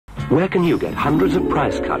Where can you get hundreds of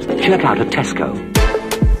price cuts? Check out at Tesco.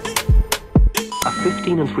 A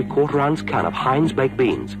 15 3/4 ounce can of Heinz baked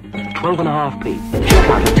beans, 12.5p. Check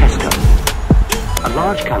out at Tesco. A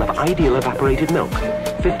large can of Ideal evaporated milk,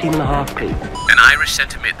 15.5p. An Irish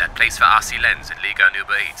centre mid that plays for RC Lens in Liga and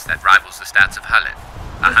Uber Eats that rivals the stats of Gullit.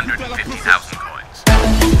 150,000 coins.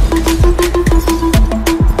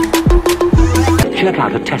 Check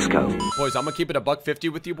out at Tesco. Boys, I'm gonna keep it a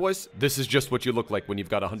 $1.50 with you boys. This is just what you look like when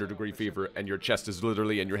you've got 100-degree fever and your chest is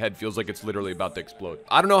literally and your head feels like it's literally about to explode.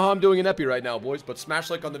 I don't know how I'm doing in Epi right now, boys, but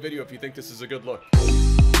smash like on the video if you think this is a good look.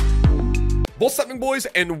 What's happening, boys,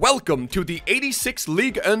 and welcome to the 86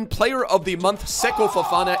 League and Player of the Month, Tesco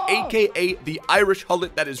Fofana, aka the Irish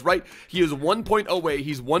Gullit. That is right. He is 1 point away.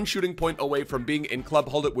 He's 1 shooting point away from being in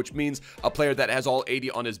Club Gullit, which means a player that has all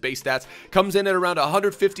 80 on his base stats. Comes in at around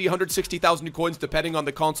 150, 160,000 coins, depending on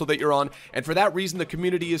the console that you're on. And for that reason, the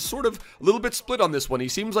community is sort of a little bit split on this one. He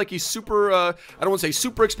seems like he's super, I don't want to say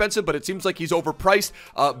super expensive, but it seems like he's overpriced.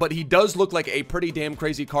 But he does look like a pretty damn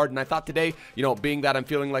crazy card. And I thought today, you know, being that I'm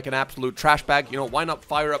feeling like an absolute trash bag, you know, why not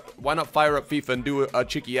fire up FIFA and do a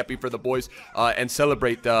cheeky epi for the boys and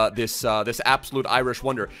celebrate this absolute Irish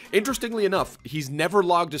wonder. Interestingly enough, he's never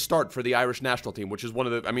logged a start for the Irish national team, which is one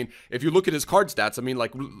of the, I mean, if you look at his card stats, I mean,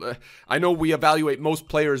 like, I know we evaluate most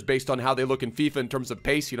players based on how they look in FIFA in terms of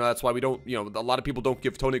pace. You know, that's why we don't, you know, a lot of people don't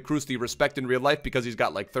give Toni Kroos the respect in real life because he's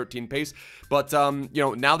got like 13 pace. But, you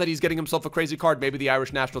know, now that he's getting himself a crazy card, maybe the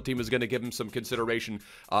Irish national team is going to give him some consideration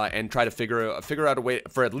and try to figure out a way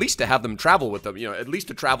for at least to have them travel with them, you know, at least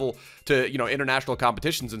to travel to, you know, international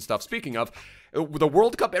competitions and stuff. Speaking of, the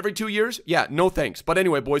World Cup every 2 years? Yeah, no thanks. But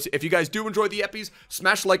anyway, boys, if you guys do enjoy the epis,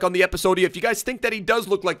 smash like on the episode. If you guys think that he does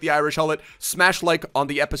look like the Irish Gullit, smash like on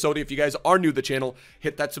the episode. If you guys are new to the channel,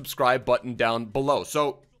 hit that subscribe button down below.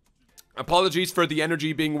 So, apologies for the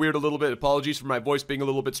energy being weird a little bit. Apologies for my voice being a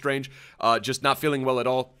little bit strange. Just not feeling well at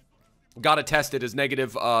all. Got a test. It is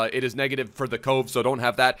negative. It is negative for the cove, so don't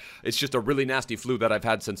have that. It's just a really nasty flu that I've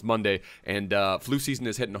had since Monday, and flu season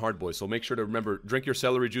is hitting hard, boys. So make sure to remember, drink your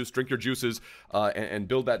celery juice, drink your juices, and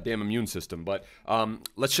build that damn immune system. But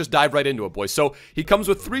let's just dive right into it, boys. So he comes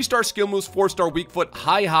with 3-star skill moves, 4-star weak foot,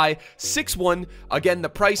 high, 6'1". Again, the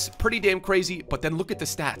price, pretty damn crazy, but then look at the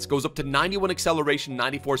stats. Goes up to 91 acceleration,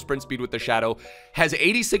 94 sprint speed with the shadow, has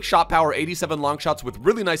 86 shot power, 87 long shots with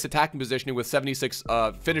really nice attacking positioning with 76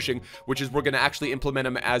 finishing, which is we're going to actually implement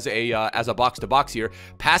him as a box-to-box here.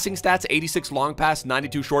 Passing stats, 86 long pass,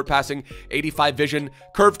 92 short passing, 85 vision.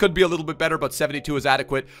 Curve could be a little bit better, but 72 is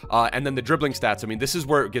adequate. And then the dribbling stats, I mean, this is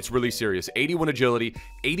where it gets really serious. 81 agility,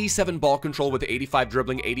 87 ball control with 85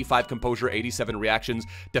 dribbling, 85 composure, 87 reactions.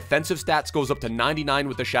 Defensive stats goes up to 99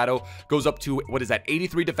 with the shadow, goes up to, what is that,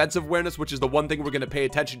 83 defensive awareness, which is the one thing we're going to pay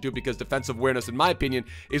attention to because defensive awareness, in my opinion,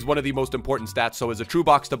 is one of the most important stats. So as a true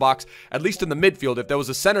box-to-box, at least in the midfield, if there was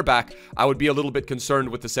a center back, I would be a little bit concerned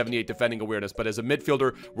with the 78 defending awareness, but as a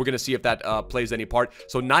midfielder, we're going to see if that plays any part.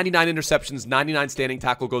 So 99 interceptions, 99 standing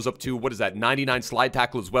tackle goes up to, what is that, 99 slide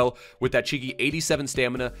tackle as well, with that cheeky 87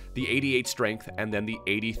 stamina, the 88 strength, and then the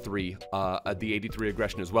 83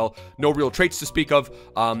 aggression as well. No real traits to speak of,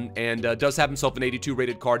 and does have himself an 82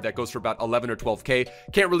 rated card that goes for about 11 or 12k.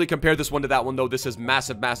 Can't really compare this one to that one, though. This is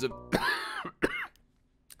massive.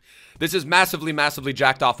 This is massively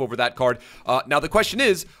jacked off over that card. Now, the question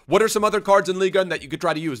is, what are some other cards in Liga that you could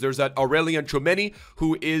try to use? There's that Aurelian Tchouameni,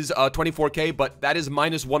 who is 24k, but that is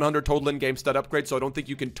minus 100 total in-game stud upgrade, so I don't think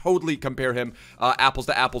you can totally compare him apples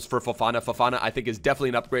to apples for Fofana. Fofana, I think, is definitely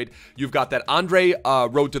an upgrade. You've got that Andre,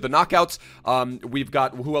 Road to the Knockouts. We've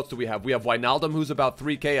got, who else do we have? We have Wijnaldum, who's about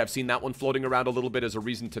 3k. I've seen that one floating around a little bit as a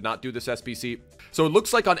reason to not do this SBC. So it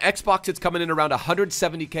looks like on Xbox, it's coming in around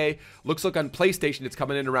 170k. Looks like on PlayStation, it's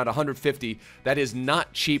coming in around 150. That is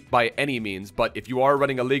not cheap by any means, but if you are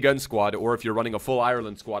running a Liga squad or if you're running a full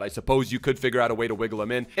Ireland squad, I suppose you could figure out a way to wiggle them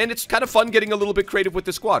in. And it's kind of fun getting a little bit creative with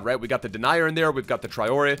the squad, right? We got the Denier in there, we've got the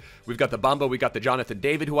Traore, we've got the Bamba, we got the Jonathan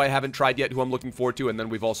David, who I haven't tried yet, who I'm looking forward to, and then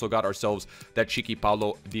we've also got ourselves that cheeky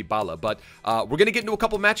Paulo Dybala. But we're going to get into a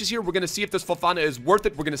couple matches here. We're going to see if this Fofana is worth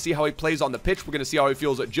it. We're going to see how he plays on the pitch. We're going to see how he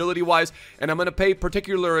feels agility-wise, and I'm going to pay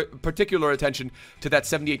particular attention to that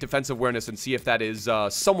 78 defensive awareness and see if that is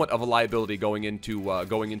somewhat of a liability going into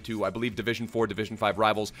I believe Division 4, Division 5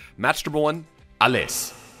 rivals. Match number 1,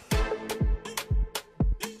 Alice.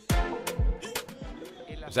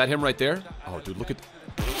 Is that him right there? Oh, dude, look at...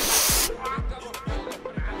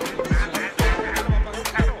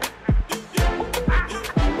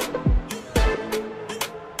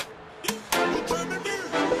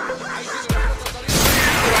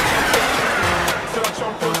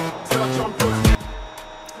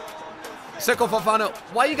 Tesco Fofana,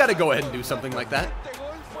 why you gotta go ahead and do something like that?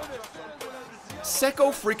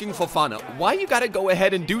 Secco freaking Fofana. Why you gotta go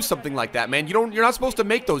ahead and do something like that, man? You're not supposed to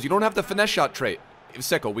make those. You don't have the finesse shot trait.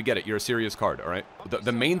 Secco, we get it. You're a serious card, all right?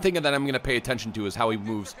 The main thing that I'm gonna pay attention to is how he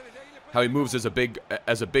moves. How he moves as a big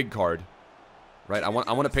card, right? I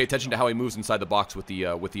want to pay attention to how he moves inside the box with the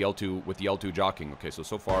L2 jockeying. Okay, so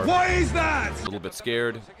far, What is that? a little bit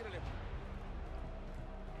scared.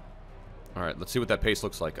 All right, let's see what that pace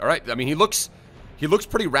looks like. All right, I mean he looks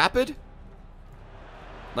pretty rapid.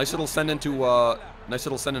 Nice little send into Paulo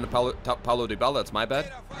Dybala. That's my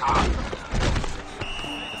bad.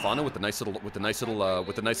 Fofana with the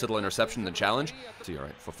nice little interception and challenge. Let's see, all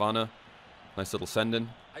right, Fofana, nice little send in.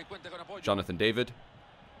 Jonathan David.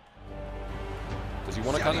 Does he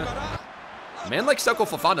want to kind of? Man like Secco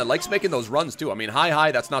Fofana likes making those runs too. I mean,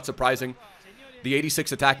 high, that's not surprising. The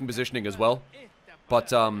 86 attacking positioning as well.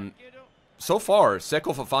 But so far,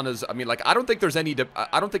 Secco Fofana's, I mean, like, I don't think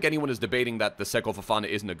anyone is debating that the Secco Fofana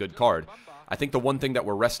isn't a good card. I think the one thing that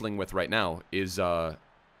we're wrestling with right now is he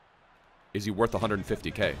worth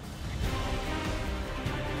 150K?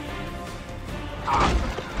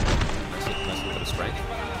 Nice little bit of strength.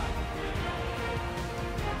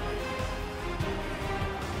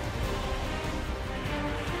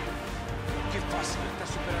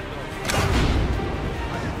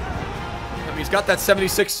 He's got that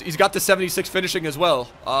 76. He's got the 76 finishing as well.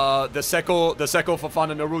 The Secco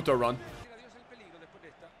Fofana Naruto run.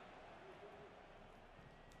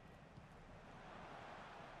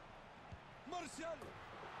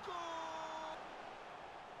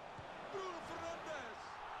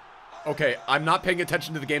 Okay, I'm not paying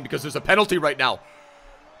attention to the game because there's a penalty right now.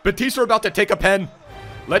 Betis are about to take a pen.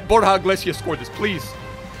 Let Borja Iglesias score this, please.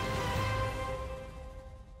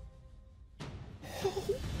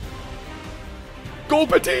 Go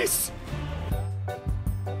Betis!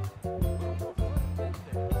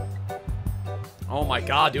 Oh my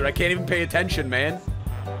god, dude, I can't even pay attention, man.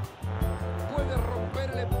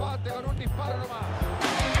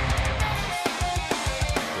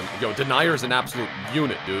 Yo, Denier's an absolute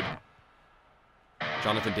unit, dude.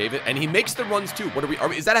 Jonathan David, and he makes the runs too. What are we,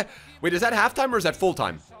 is that wait, is that halftime or is that full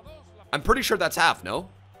time? I'm pretty sure that's half, no?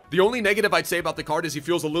 The only negative I'd say about the card is he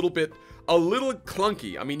feels a little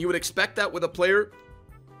clunky. I mean, you would expect that with a player.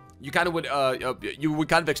 You kind of would, you would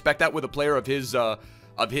kind of expect that with a player of his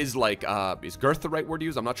like, is girth the right word to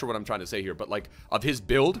use? I'm not sure what I'm trying to say here, but like, of his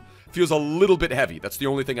build, feels a little bit heavy. That's the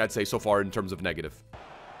only thing I'd say so far in terms of negative.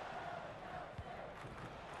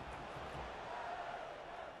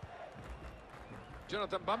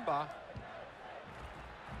 Jonathan Bamba.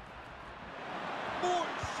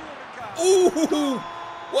 Ooh!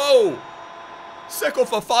 Whoa! Secco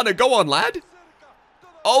Fofana, go on, lad!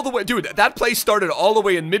 All the way, dude, that play started all the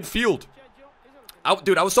way in midfield.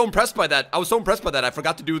 Dude, I was so impressed by that. I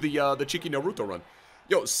forgot to do the cheeky Naruto run.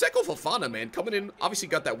 Yo, Secco Fofana, man, coming in, obviously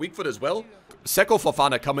got that weak foot as well. Secco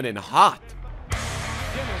Fofana coming in hot.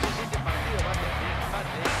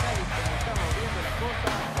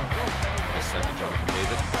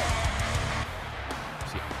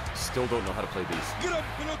 Still don't know how to play these.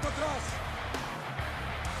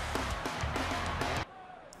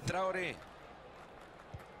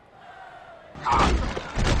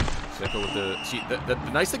 Secco with the... See, the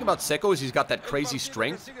nice thing about Secco is he's got that crazy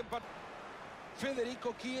strength.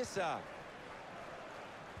 Federico Chiesa.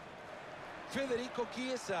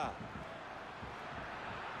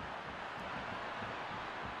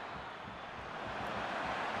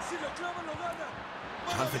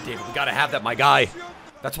 Jonathan David, we gotta have that, my guy.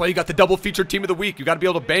 That's why you got the double featured team of the week. You gotta be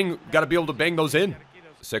able to bang those in.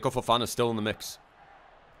 Secco Fofana is still in the mix.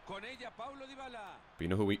 But you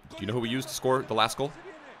know who we used to score the last goal?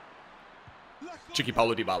 Cheeky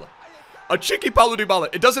Paulo Dybala. A cheeky Paulo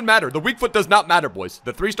Dybala. It doesn't matter. The weak foot does not matter, boys.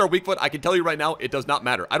 The 3-star weak foot, I can tell you right now, it does not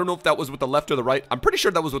matter. I don't know if that was with the left or the right. I'm pretty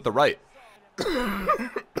sure that was with the right.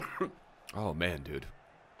 Oh man, dude.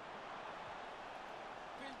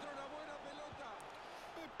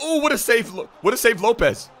 Oh, what a save! What a save,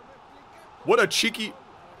 Lopez! What a cheeky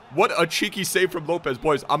save from Lopez,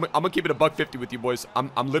 boys. I'm gonna keep it $150 with you, boys. I'm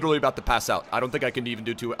literally about to pass out. I don't think I can even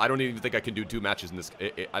do two. I don't even think I can do 2 matches in this.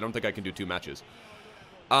 I don't think I can do 2 matches.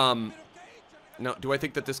 Now, do I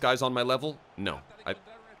think that this guy's on my level? No.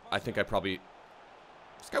 I think I probably.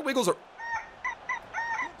 This guy wiggles.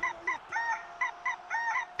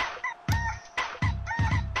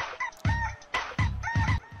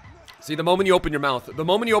 See, the moment you open your mouth,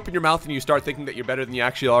 and you start thinking that you're better than you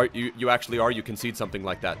actually are, you concede something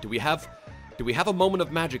like that. Do we have a moment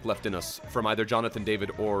of magic left in us from either Jonathan David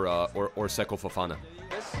or Secco Fofana?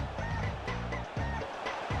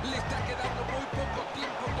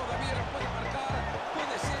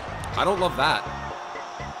 I don't love that.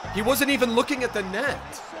 He wasn't even looking at the net.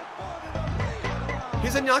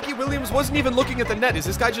 His Iñaki Williams wasn't even looking at the net. Is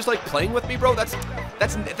this guy just like playing with me, bro? That's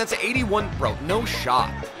 81, bro. No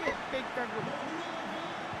shot.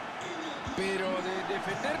 Pero de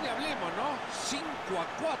defender ni hablemos, ¿no?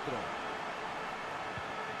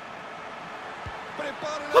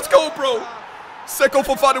 5-4. Let's go, bro. Seko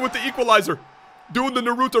Fofana with the equalizer. Doing the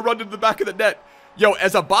Naruto run to the back of the net. Yo,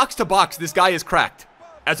 as a box-to-box, this guy is cracked.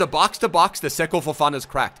 As a box-to-box, the Seko Fofana is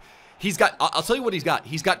cracked. He's got, I'll tell you what he's got.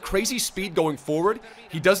 He's got crazy speed going forward.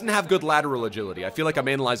 He doesn't have good lateral agility. I feel like I'm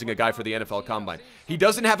analyzing a guy for the NFL Combine. He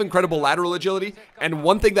doesn't have incredible lateral agility. And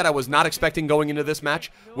one thing that I was not expecting going into this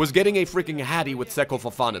match was getting a freaking Hattie with Seko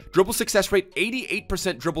Fofana. Dribble success rate,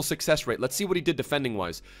 88% dribble success rate. Let's see what he did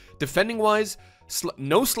defending-wise. Defending-wise,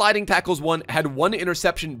 no sliding tackles, had one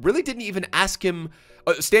interception. Really didn't even ask him...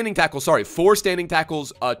 standing tackles, sorry, 4 standing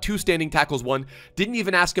tackles, 2 standing tackles, 1. Didn't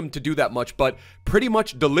even ask him to do that much, but pretty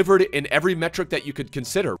much delivered in every metric that you could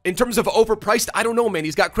consider. In terms of overpriced, I don't know, man.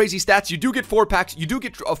 He's got crazy stats. You do get 4 packs. You do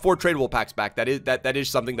get 4 tradable packs back. That is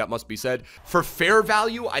something that must be said. For fair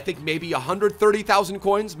value, I think maybe 130,000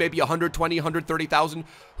 coins, maybe 120, 130,000.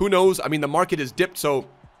 Who knows? I mean, the market is dipped, so...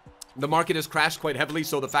 The market has crashed quite heavily,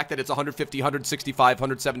 so the fact that it's 150, 165,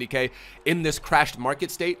 170k in this crashed market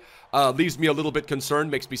state leaves me a little bit concerned,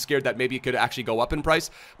 makes me scared that maybe it could actually go up in price.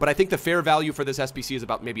 But I think the fair value for this SBC is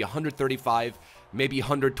about maybe 135, maybe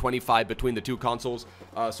 125 between the two consoles.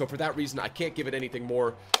 So for that reason, I can't give it anything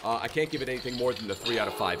more. I can't give it anything more than the 3 out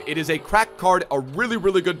of 5. It is a cracked card, a really,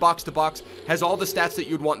 really good box-to-box, has all the stats that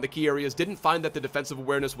you'd want in the key areas. Didn't find that the defensive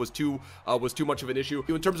awareness was too much of an issue.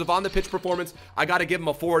 In terms of on-the-pitch performance, I got to give him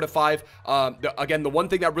a 4 out of 5. Again, the one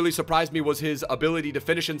thing that really surprised me was his ability to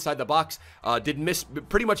finish inside the box.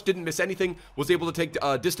 Pretty much didn't miss anything. Was able to take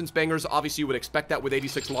distance bangers. Obviously, you would expect that with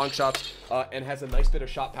 86 long shots, and has a nice bit of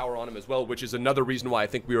shot power on him as well, which is another reason why I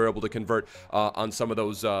think we were able to convert on some of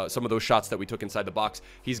those shots that we took inside the box.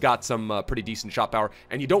 He's got some pretty decent shot power,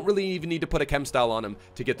 and you don't really even need to put a chem style on him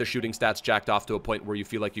to get the shooting stats jacked off to a point where you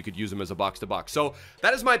feel like you could use him as a box-to-box. So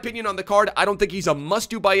that is my opinion on the card. I don't think he's a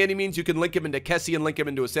must-do by any means. You can link him into Kessie and link him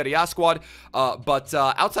into a Serie A squad, but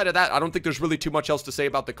outside of that, I don't think there's really too much else to say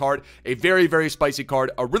about the card. A very, very spicy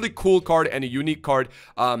card, a really cool card, and a unique card,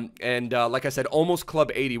 and like I said, almost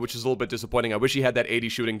club 80, which is a little bit disappointing. I wish he had that 80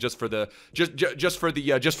 shooting just for the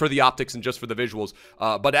optics and just for the visuals,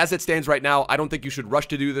 but as it stands right now, I don't think you should rush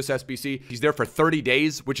to do this SBC. He's there for 30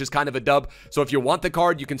 days, which is kind of a dub. So if you want the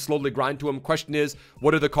card, you can slowly grind to him. Question is,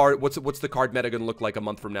 what's the card meta going to look like a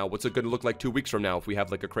month from now? What's it going to look like 2 weeks from now if we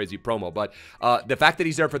have like a crazy promo? But the fact that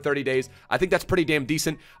he's there for 30 days, I think that's pretty damn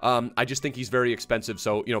decent. I just think he's very expensive.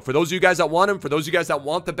 So, you know, for those of you guys that want him, for those of you guys that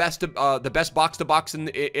want the best box to box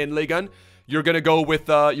in Ligue 1, you're gonna go with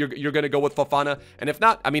you're gonna go with Fofana. And if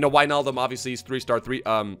not, I mean, a Wijnaldum obviously is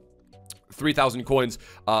 3,000 coins,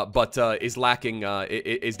 but is lacking,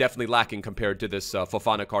 is definitely lacking compared to this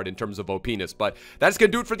Fofana card in terms of OPness. But that's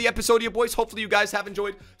gonna do it for the episode, you boys. Hopefully you guys have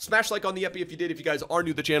enjoyed. Smash like on the epi if you did. If you guys are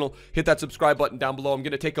new to the channel, hit that subscribe button down below. I'm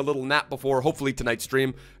gonna take a little nap before hopefully tonight's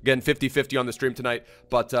stream. Again, 50-50 on the stream tonight.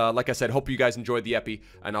 But like I said, hope you guys enjoyed the epi,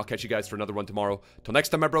 and I'll catch you guys for another one tomorrow. Till next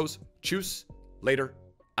time, my bros. Tschüss. Later.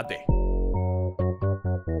 Ade.